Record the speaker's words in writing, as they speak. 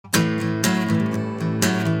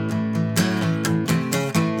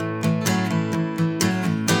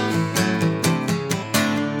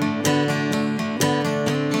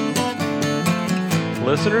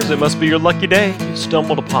listeners, it must be your lucky day. You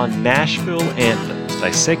stumbled upon Nashville Anthems,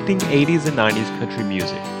 dissecting 80s and 90s country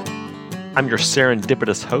music. I'm your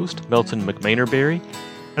serendipitous host, Melton McManerberry,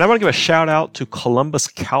 and I want to give a shout out to Columbus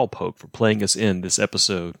Cowpoke for playing us in this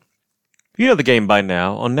episode. You know the game by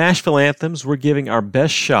now. On Nashville Anthems, we're giving our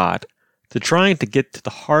best shot to trying to get to the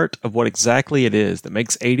heart of what exactly it is that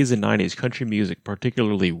makes 80s and 90s country music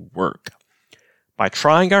particularly work. By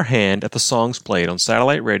trying our hand at the songs played on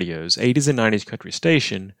satellite radio's 80s and 90s country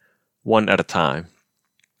station, one at a time.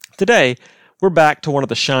 Today, we're back to one of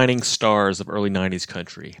the shining stars of early 90s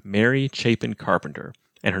country, Mary Chapin Carpenter,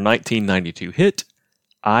 and her 1992 hit,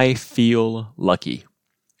 I Feel Lucky.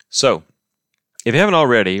 So, if you haven't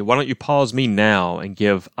already, why don't you pause me now and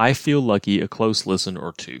give I Feel Lucky a close listen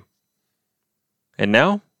or two. And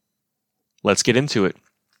now, let's get into it.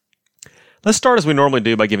 Let's start as we normally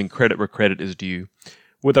do by giving credit where credit is due,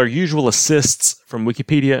 with our usual assists from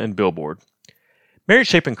Wikipedia and Billboard. Mary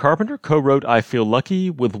Chapin Carpenter co-wrote I Feel Lucky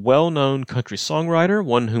with well-known country songwriter,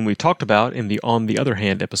 one whom we talked about in the On the Other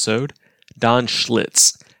Hand episode, Don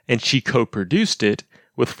Schlitz, and she co-produced it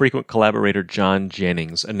with frequent collaborator John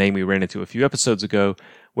Jennings, a name we ran into a few episodes ago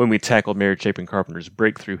when we tackled Mary Chapin Carpenter's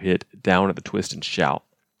breakthrough hit, Down at the Twist and Shout.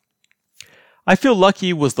 I Feel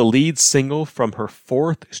Lucky was the lead single from her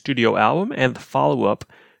fourth studio album and the follow-up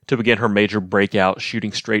to begin her major breakout,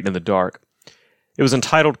 Shooting Straight in the Dark. It was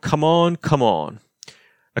entitled Come On, Come On.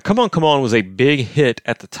 Now, Come On, Come On was a big hit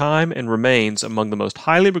at the time and remains among the most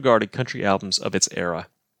highly regarded country albums of its era.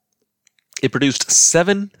 It produced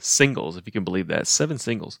 7 singles, if you can believe that, 7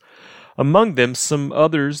 singles. Among them, some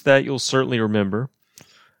others that you'll certainly remember,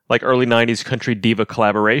 like early 90s country diva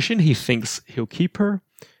collaboration, He Thinks He'll Keep Her,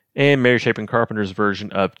 and Mary Chapin Carpenter's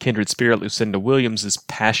version of kindred spirit Lucinda Williams'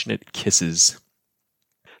 Passionate Kisses.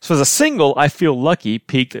 So as a single, I Feel Lucky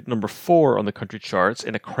peaked at number 4 on the country charts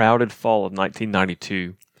in a crowded fall of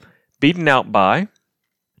 1992, beaten out by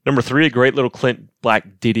number 3, a great little Clint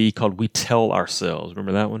Black ditty called We Tell Ourselves.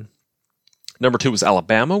 Remember that one? Number 2 was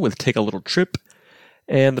Alabama with Take a Little Trip,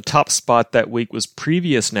 and the top spot that week was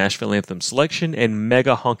previous Nashville Anthem selection and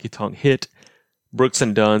mega honky-tonk hit Brooks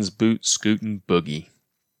and Dunn's Boot Scootin' Boogie.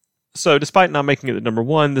 So, despite not making it at number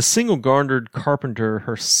 1, the single garnered Carpenter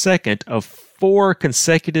her second of 4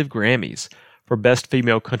 consecutive Grammys for Best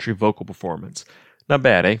Female Country Vocal Performance. Not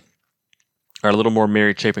bad, eh? All right, a little more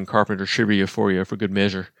Mary Chapin Carpenter trivia for you for good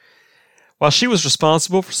measure. While she was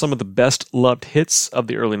responsible for some of the best-loved hits of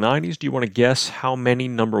the early 90s, do you want to guess how many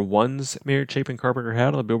number 1s Mary Chapin Carpenter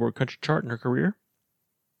had on the Billboard Country Chart in her career?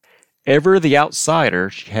 Ever the outsider,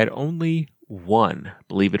 she had only 1,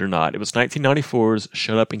 believe it or not. It was 1994's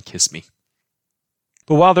Shut Up and Kiss Me.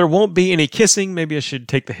 But while there won't be any kissing, maybe I should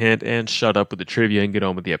take the hint and shut up with the trivia and get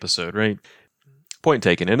on with the episode, right? Point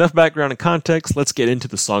taken. Enough background and context. Let's get into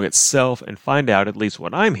the song itself and find out at least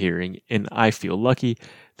what I'm hearing in I Feel Lucky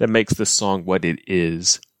that makes this song what it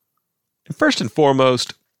is. And first and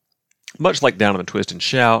foremost, much like Down on the Twist and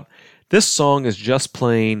Shout, this song is just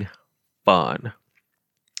plain fun.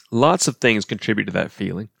 Lots of things contribute to that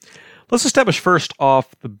feeling. Let's establish first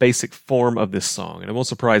off the basic form of this song, and it won't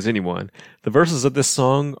surprise anyone. The verses of this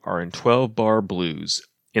song are in 12-bar blues.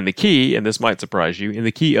 In the key, and this might surprise you, in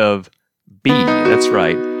the key of B. That's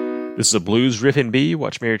right. This is a blues riff in B.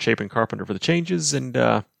 Watch Mary Chapin Carpenter for the changes, and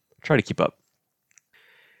try to keep up.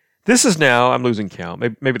 This is now, I'm losing count,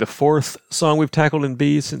 maybe the 4th song we've tackled in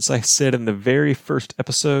B, since I said in the very first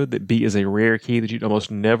episode that B is a rare key that you'd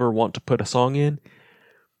almost never want to put a song in.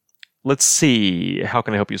 Let's see, How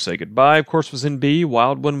Can I Help You Say Goodbye, of course, was in B.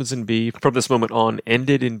 Wild One was in B. From this moment on,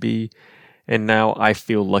 ended in B. And now I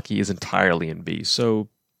Feel Lucky is entirely in B. So,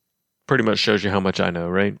 pretty much shows you how much I know,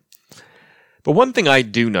 right? But one thing I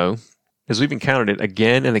do know, as we've encountered it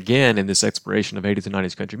again and again in this exploration of 80s and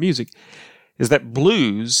 90s country music, is that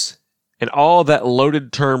blues, and all that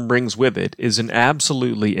loaded term brings with it, is an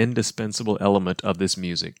absolutely indispensable element of this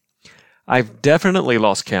music. I've definitely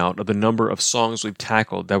lost count of the number of songs we've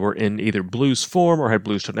tackled that were in either blues form or had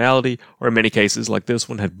blues tonality, or in many cases, like this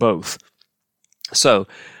one, had both. So,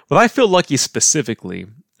 with I Feel Lucky specifically,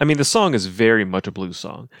 I mean, the song is very much a blues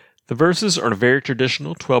song. The verses are in a very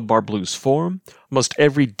traditional 12-bar blues form. Almost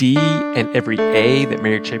every D and every A that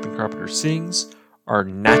Mary Chapin Carpenter sings are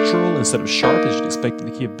natural instead of sharp, as you'd expect in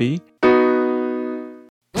the key of B.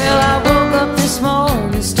 Well, I woke up this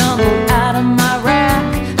morning, stumbled out of my rack.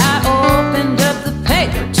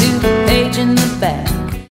 In the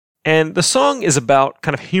back. And the song is about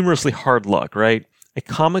kind of humorously hard luck, right? A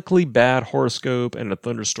comically bad horoscope and a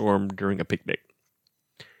thunderstorm during a picnic.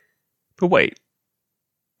 But wait,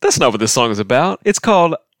 that's not what this song is about. It's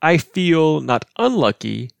called I Feel Not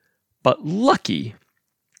Unlucky, but Lucky.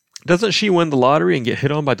 Doesn't she win the lottery and get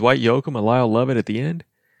hit on by Dwight Yoakam and Lyle Lovett at the end?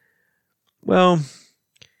 Well,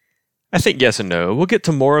 I think yes and no. We'll get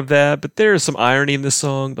to more of that, but there is some irony in this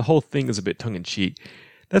song. The whole thing is a bit tongue-in-cheek.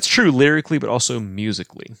 That's true lyrically, but also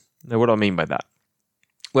musically. Now, what do I mean by that?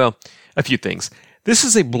 Well, a few things. This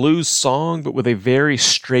is a blues song, but with a very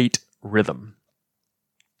straight rhythm.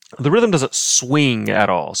 The rhythm doesn't swing at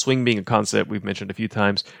all, swing being a concept we've mentioned a few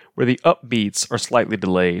times, where the upbeats are slightly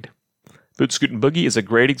delayed. Boot Scootin' Boogie is a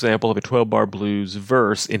great example of a 12-bar blues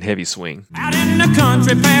verse in heavy swing. Out in the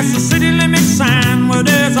country past the city limit sign where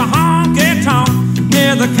there's a honky-tonk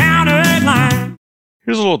near the county line.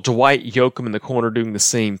 Here's a little Dwight Yoakam in the corner doing the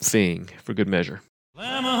same thing, for good measure.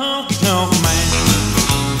 I'm a honky-tonk man,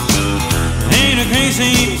 ain't a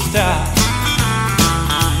crazy style.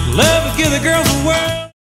 Love to give the girls a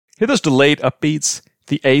whirl. Hear those delayed upbeats?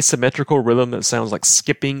 The asymmetrical rhythm that sounds like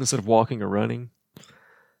skipping instead of walking or running?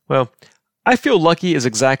 Well, I Feel Lucky is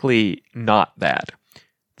exactly not that.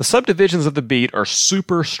 The subdivisions of the beat are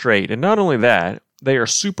super straight, and not only that, they are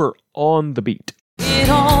super on the beat. It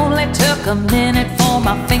only took a minute for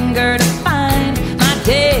my finger to find my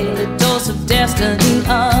daily dose of destiny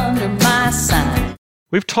under my sign.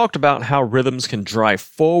 We've talked about how rhythms can drive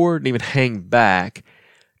forward and even hang back,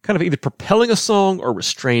 kind of either propelling a song or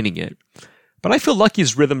restraining it. But I Feel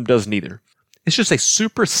Lucky's rhythm does neither. It's just a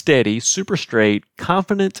super steady, super straight,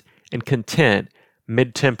 confident, and content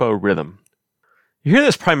mid-tempo rhythm. You hear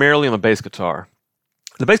this primarily on the bass guitar.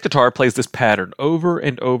 The bass guitar plays this pattern over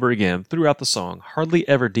and over again throughout the song, hardly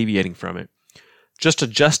ever deviating from it, just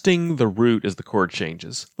adjusting the root as the chord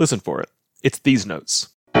changes. Listen for it. It's these notes.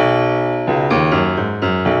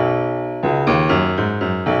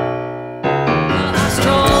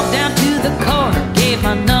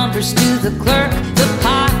 My numbers to the clerk. The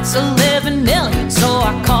pot's 11 million, so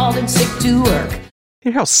I called in sick to work.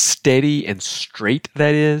 Hear how steady and straight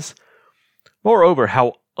that is? Moreover,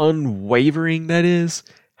 how unwavering that is?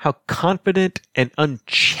 How confident and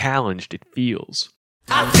unchallenged it feels.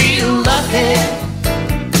 I feel lucky.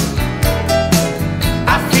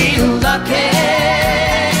 I feel lucky.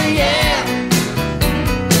 Yeah.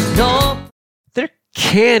 No. There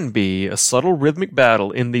can be a subtle rhythmic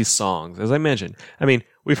battle in these songs, as I mentioned. I mean,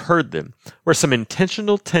 we've heard them, where some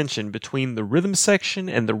intentional tension between the rhythm section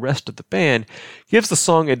and the rest of the band gives the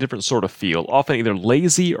song a different sort of feel, often either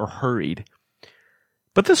lazy or hurried.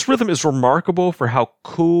 But this rhythm is remarkable for how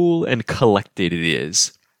cool and collected it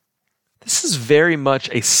is. This is very much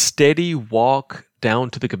a steady walk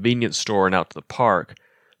down to the convenience store and out to the park.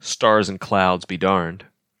 Stars and clouds be darned.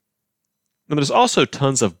 And there's also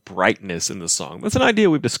tons of brightness in the song. That's an idea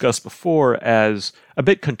we've discussed before as a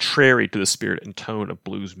bit contrary to the spirit and tone of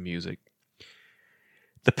blues music.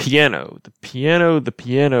 The piano.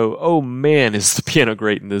 Oh man, is the piano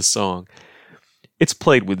great in this song. It's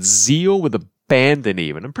played with zeal, with abandon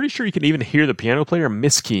even. I'm pretty sure you can even hear the piano player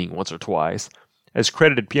miskeying once or twice. As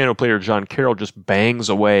credited piano player John Carroll just bangs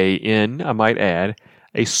away in, I might add,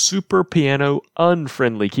 a super piano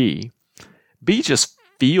unfriendly key. B just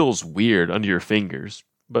feels weird under your fingers,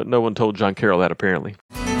 but no one told John Carroll that apparently.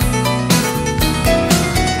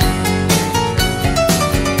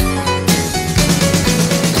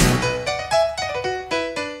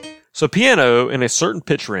 So piano in a certain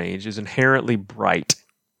pitch range is inherently bright.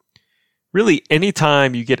 Really,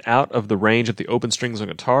 anytime you get out of the range of the open strings on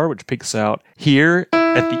guitar, which peaks out here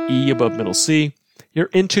at the E above middle C, you're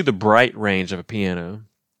into the bright range of a piano.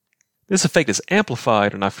 This effect is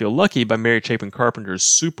amplified, and I Feel Lucky, by Mary Chapin Carpenter's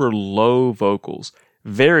super low vocals.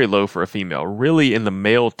 Very low for a female, really in the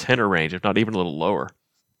male tenor range, if not even a little lower.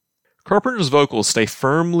 Carpenter's vocals stay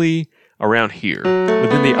firmly around here,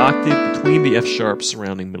 within the octave between the F sharps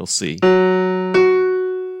surrounding middle C.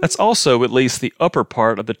 That's also at least the upper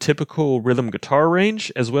part of the typical rhythm guitar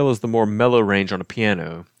range, as well as the more mellow range on a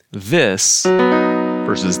piano. This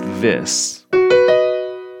versus this.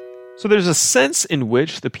 So there's a sense in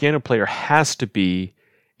which the piano player has to be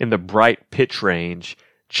in the bright pitch range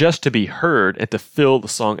just to be heard and to fill the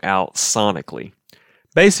song out sonically.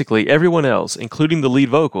 Basically, everyone else, including the lead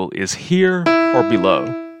vocal, is here or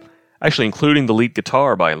below. Actually, including the lead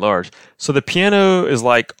guitar by and large. So the piano is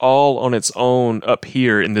like all on its own up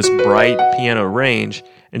here in this bright piano range,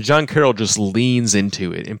 and John Carroll just leans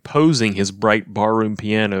into it, imposing his bright barroom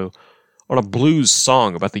piano on a blues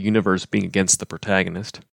song about the universe being against the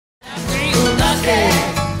protagonist. I feel lucky.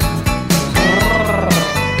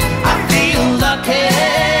 I feel lucky.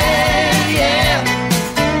 Yeah.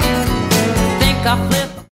 Think I flip.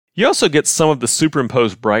 You also get some of the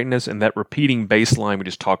superimposed brightness in that repeating bass line we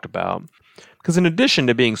just talked about. Because in addition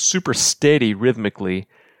to being super steady rhythmically,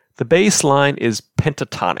 the bass line is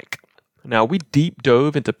pentatonic. Now, we deep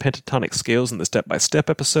dove into pentatonic scales in the step-by-step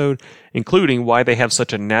episode, including why they have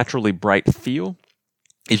such a naturally bright feel,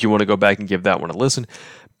 if you want to go back and give that one a listen.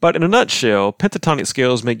 But in a nutshell, pentatonic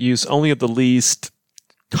scales make use only of the least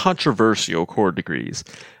controversial chord degrees,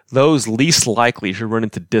 those least likely to run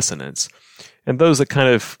into dissonance, and those that kind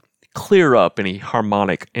of clear up any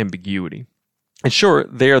harmonic ambiguity. In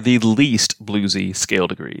short, they are the least bluesy scale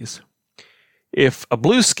degrees. If a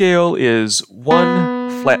blues scale is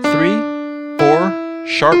 1, flat 3, 4,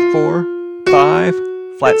 sharp 4, 5,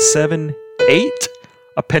 flat 7, 8,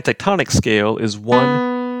 a pentatonic scale is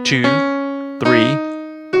 1, 2,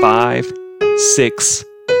 3, 5, 6,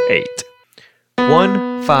 8.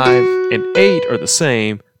 1, 5, and 8 are the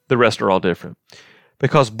same, the rest are all different.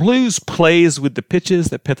 Because blues plays with the pitches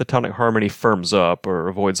that pentatonic harmony firms up or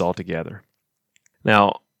avoids altogether.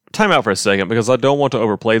 Now, time out for a second, because I don't want to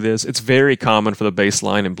overplay this. It's very common for the bass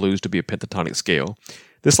line in blues to be a pentatonic scale.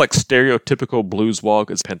 This stereotypical blues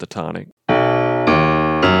walk is pentatonic.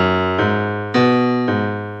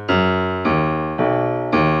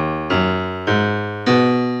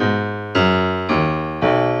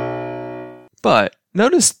 But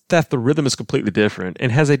notice that the rhythm is completely different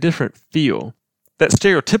and has a different feel. That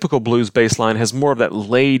stereotypical blues bass line has more of that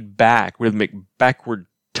laid-back, rhythmic backward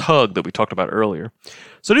tug that we talked about earlier.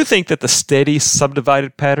 So I do think that the steady,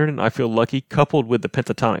 subdivided pattern in I Feel Lucky, coupled with the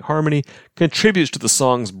pentatonic harmony, contributes to the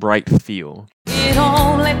song's bright feel. It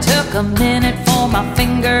only took a minute for my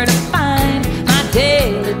finger to find my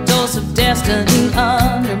daily dose of destiny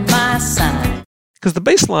under my sign. Because the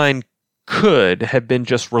bass line could have been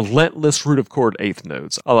just relentless root of chord eighth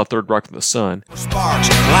notes, a la Third Rock from the Sun. Sparks,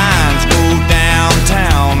 lines go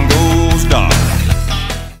downtown, goes dark.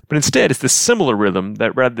 But instead, it's this similar rhythm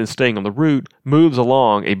that, rather than staying on the root, moves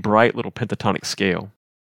along a bright little pentatonic scale.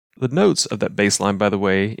 The notes of that bass line, by the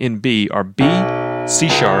way, in B are B, C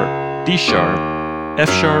sharp, D sharp,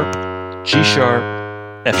 F sharp, G sharp,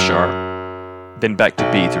 F sharp, then back to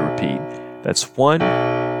B to repeat. That's 1, 2,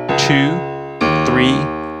 3,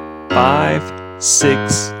 5,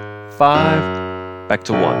 6, 5, back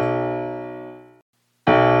to 1.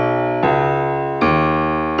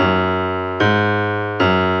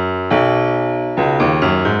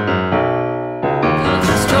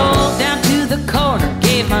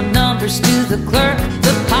 To the clerk,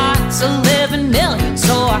 the pot's 11 million,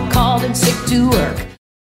 so I called in sick to work.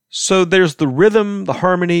 So there's the rhythm, the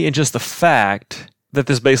harmony, and just the fact that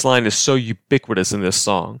this bass line is so ubiquitous in this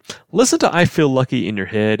song. Listen to I Feel Lucky in your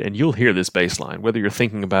head, and you'll hear this bass line, whether you're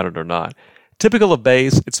thinking about it or not. Typical of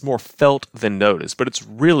bass, it's more felt than noticed, but it's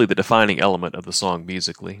really the defining element of the song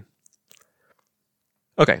musically.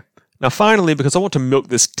 Okay, now finally, because I want to milk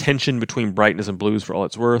this tension between brightness and blues for all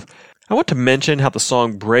it's worth, I want to mention how the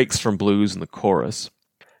song breaks from blues in the chorus.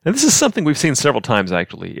 Now this is something we've seen several times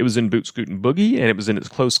actually. It was in Boot Scootin' Boogie, and it was in its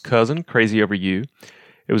close cousin, Crazy Over You.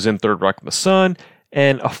 It was in Third Rock from the Sun,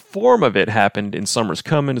 and a form of it happened in Summer's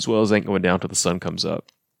Comin', as well as Ain't Going Down Till the Sun Comes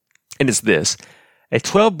Up. And it's this. A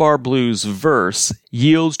 12-bar blues verse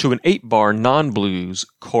yields to an 8-bar non-blues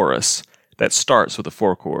chorus that starts with a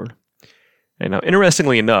 4 chord. And now,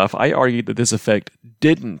 interestingly enough, I argued that this effect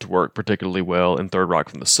didn't work particularly well in Third Rock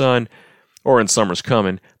from the Sun or in Summer's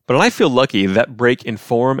Comin', but I Feel Lucky, that break in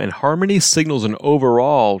form and harmony signals an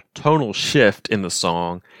overall tonal shift in the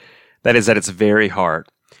song that is at its very heart.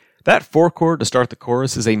 That 4 chord to start the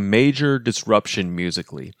chorus is a major disruption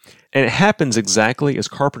musically, and it happens exactly as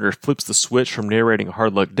Carpenter flips the switch from narrating A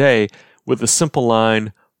Hard Luck Day with the simple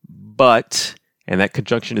line, but, and that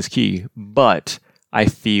conjunction is key, but I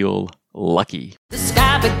feel lucky. The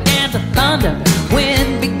sky began to thunder,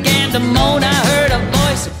 wind began to moan. I heard a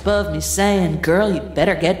voice above me saying, girl, you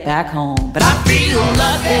better get back home. But I feel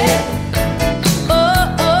lucky.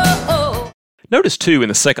 Oh, oh, oh. Notice too, in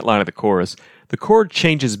the second line of the chorus, the chord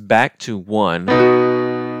changes back to 1,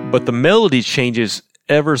 but the melody changes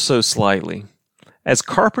ever so slightly. As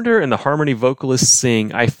Carpenter and the harmony vocalists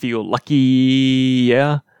sing, I feel lucky,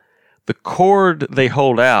 yeah, the chord they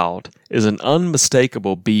hold out is an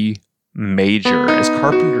unmistakable B major, as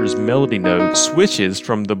Carpenter's melody note switches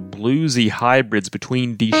from the bluesy hybrids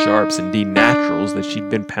between D sharps and D naturals that she'd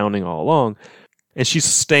been pounding all along, and she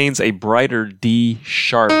sustains a brighter D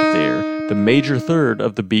sharp there, the major third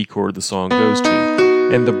of the B chord the song goes to,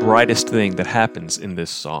 and the brightest thing that happens in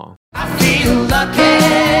this song. I feel lucky,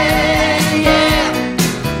 yeah.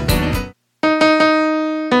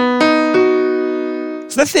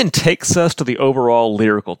 So that then takes us to the overall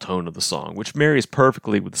lyrical tone of the song, which marries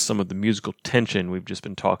perfectly with some of the musical tension we've just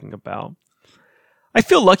been talking about. I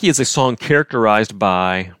Feel Lucky is a song characterized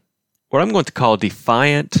by what I'm going to call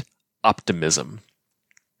defiant optimism.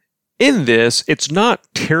 In this, it's not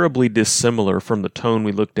terribly dissimilar from the tone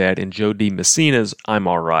we looked at in Joe D. Messina's I'm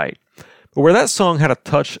Alright, but where that song had a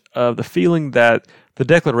touch of the feeling that the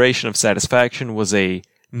declaration of satisfaction was a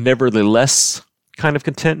nevertheless kind of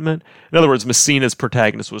contentment. In other words, Messina's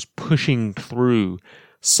protagonist was pushing through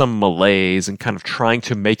some malaise and kind of trying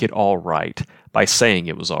to make it all right by saying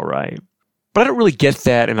it was all right. But I don't really get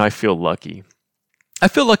that, and I Feel Lucky. I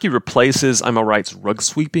Feel Lucky replaces I'm Alright's rug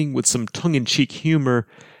sweeping with some tongue-in-cheek humor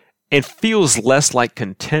and feels less like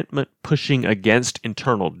contentment pushing against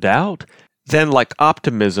internal doubt than like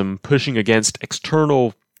optimism pushing against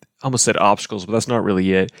external, I almost said obstacles, but that's not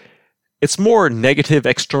really it. It's more negative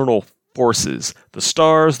external forces, the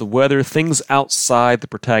stars, the weather, things outside the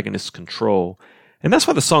protagonist's control. And that's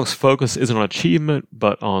why the song's focus isn't on achievement,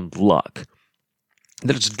 but on luck.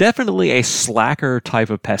 There's definitely a slacker type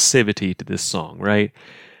of passivity to this song, right?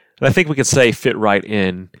 And I think we could say fit right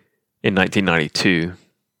in 1992.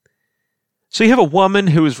 So you have a woman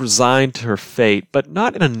who is resigned to her fate, but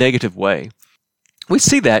not in a negative way. We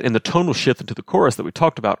see that in the tonal shift into the chorus that we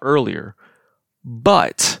talked about earlier.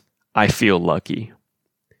 But I feel lucky.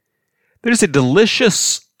 There's a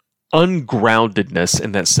delicious ungroundedness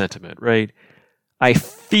in that sentiment, right? I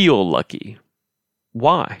feel lucky.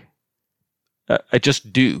 Why? I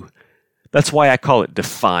just do. That's why I call it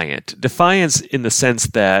defiant. Defiance in the sense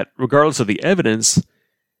that, regardless of the evidence,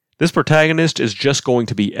 this protagonist is just going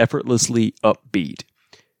to be effortlessly upbeat.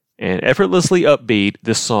 And effortlessly upbeat,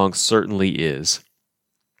 this song certainly is.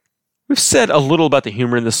 We've said a little about the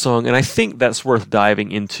humor in this song, and I think that's worth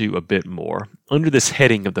diving into a bit more, under this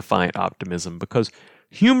heading of defiant optimism, because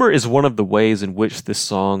humor is one of the ways in which this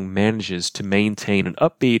song manages to maintain an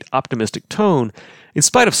upbeat, optimistic tone, in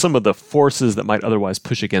spite of some of the forces that might otherwise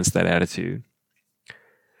push against that attitude.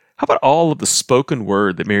 How about all of the spoken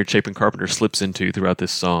word that Mary Chapin Carpenter slips into throughout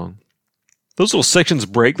this song? Those little sections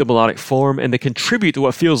break the melodic form, and they contribute to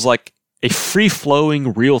what feels like a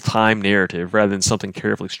free-flowing, real-time narrative rather than something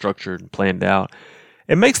carefully structured and planned out.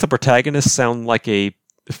 It makes the protagonist sound like a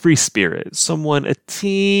free spirit, someone a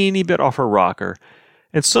teeny bit off her rocker,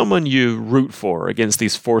 and someone you root for against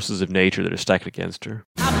these forces of nature that are stacked against her.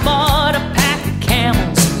 I bought a pack of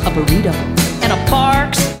Camels, a burrito, and a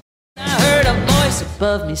Parks. I heard a voice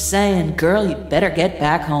above me saying, girl, you better get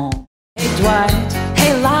back home. Hey Dwight,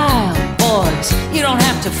 hey Lyle, boys, you don't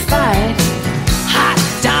have to fight. Hot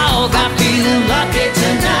dog, I feel lucky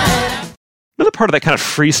tonight. Another part of that kind of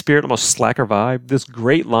free spirit, almost slacker vibe, this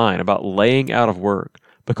great line about laying out of work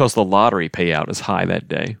because the lottery payout is high that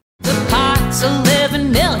day. The pot's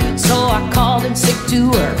 11 million, so I called in sick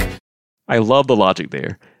to work. I love the logic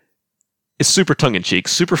there. It's super tongue-in-cheek,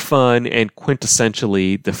 super fun, and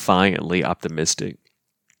quintessentially, defiantly optimistic.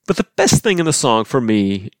 But the best thing in the song for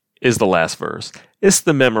me is the last verse. It's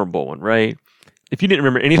the memorable one, right? If you didn't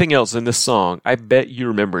remember anything else in this song, I bet you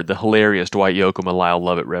remembered the hilarious Dwight Yoakam and Lyle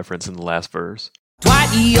Lovett reference in the last verse. Dwight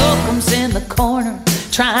Yoakam's in the corner,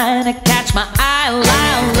 trying to catch my eye.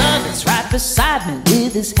 Lyle Lovett's right beside me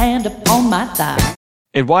with his hand upon my thigh.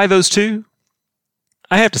 And why those two?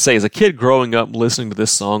 I have to say, as a kid growing up listening to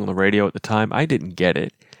this song on the radio at the time, I didn't get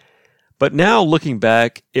it. But now looking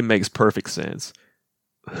back, it makes perfect sense.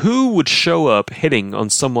 Who would show up hitting on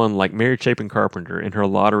someone like Mary Chapin Carpenter in her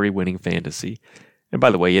lottery-winning fantasy? And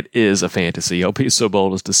by the way, it is a fantasy. I'll be so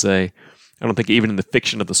bold as to say, I don't think even in the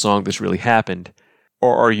fiction of the song this really happened.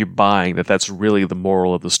 Or are you buying that that's really the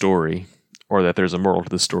moral of the story? Or that there's a moral to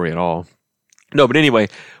the story at all? No, but anyway,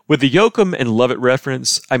 with the Yoakam and Lovett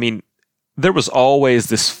reference, I mean, there was always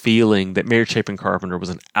this feeling that Mary Chapin Carpenter was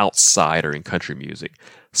an outsider in country music.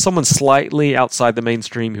 Someone slightly outside the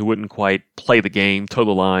mainstream who wouldn't quite play the game, toe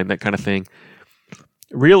the line, that kind of thing.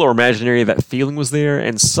 Real or imaginary, that feeling was there,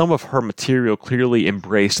 and some of her material clearly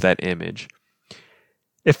embraced that image.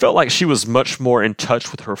 It felt like she was much more in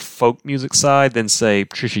touch with her folk music side than, say,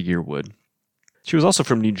 Trisha Yearwood. She was also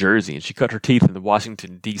from New Jersey, and she cut her teeth in the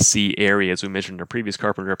Washington, D.C. area, as we mentioned in a previous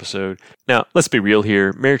Carpenter episode. Now, let's be real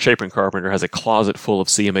here. Mary Chapin Carpenter has a closet full of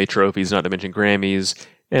CMA trophies, not to mention Grammys,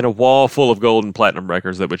 and a wall full of gold and platinum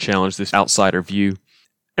records that would challenge this outsider view.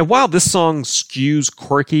 And while this song skews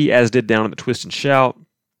quirky, as did Down in the Twist and Shout,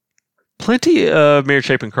 plenty of Mary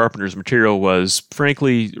Chapin Carpenter's material was,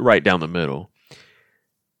 frankly, right down the middle.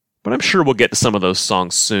 But I'm sure we'll get to some of those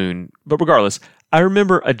songs soon. But regardless, I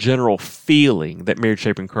remember a general feeling that Mary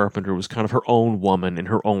Chapin Carpenter was kind of her own woman in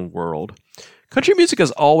her own world. Country music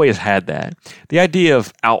has always had that. The idea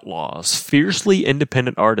of outlaws, fiercely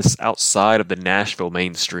independent artists outside of the Nashville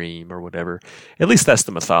mainstream or whatever. At least that's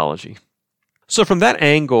the mythology. So from that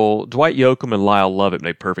angle, Dwight Yoakam and Lyle Lovett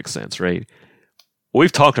made perfect sense, right?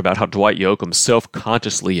 We've talked about how Dwight Yoakam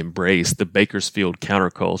self-consciously embraced the Bakersfield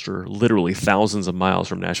counterculture, literally thousands of miles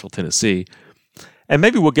from Nashville, Tennessee. And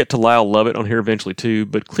maybe we'll get to Lyle Lovett on here eventually too,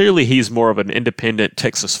 but clearly he's more of an independent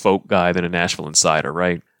Texas folk guy than a Nashville insider,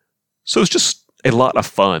 right? So it's just a lot of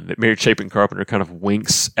fun that Mary Chapin Carpenter kind of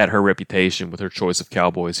winks at her reputation with her choice of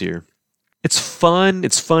cowboys here. It's fun,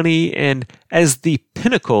 it's funny, and as the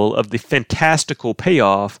pinnacle of the fantastical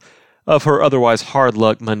payoff of her otherwise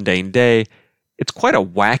hard-luck mundane day, it's quite a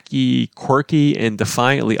wacky, quirky, and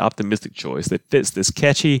defiantly optimistic choice that fits this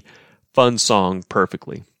catchy, fun song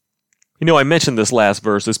perfectly. You know, I mentioned this last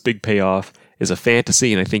verse, this big payoff is a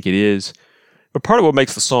fantasy, and I think it is. But part of what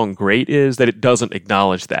makes the song great is that it doesn't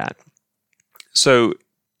acknowledge that. So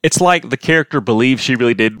it's like the character believes she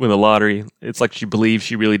really did win the lottery. It's like she believes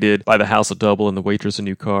she really did buy the house a double and the waitress a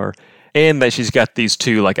new car. And that she's got these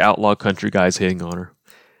two like outlaw country guys hitting on her.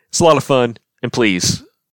 It's a lot of fun. And please,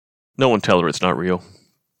 no one tell her it's not real.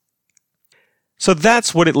 So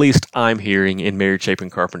that's what at least I'm hearing in Mary Chapin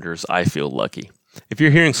Carpenter's I Feel Lucky. If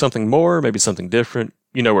you're hearing something more, maybe something different,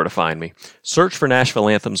 you know where to find me. Search for Nashville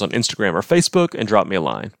Anthems on Instagram or Facebook and drop me a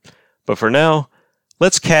line. But for now,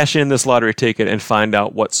 let's cash in this lottery ticket and find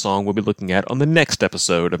out what song we'll be looking at on the next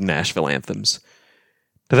episode of Nashville Anthems.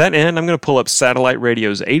 To that end, I'm going to pull up Satellite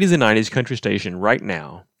Radio's 80s and 90s country station right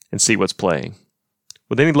now and see what's playing.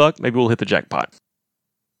 With any luck, maybe we'll hit the jackpot.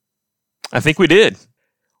 I think we did.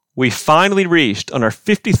 We finally reached, on our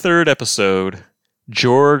 53rd episode,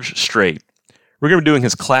 George Strait. We're going to be doing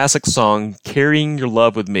his classic song, Carrying Your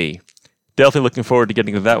Love With Me. Definitely looking forward to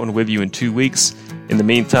getting to that one with you in 2 weeks. In the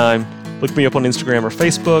meantime, look me up on Instagram or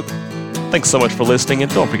Facebook. Thanks so much for listening,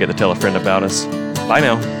 and don't forget to tell a friend about us. Bye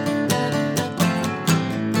now.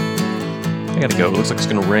 I gotta go. It looks like it's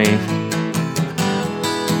going to rain.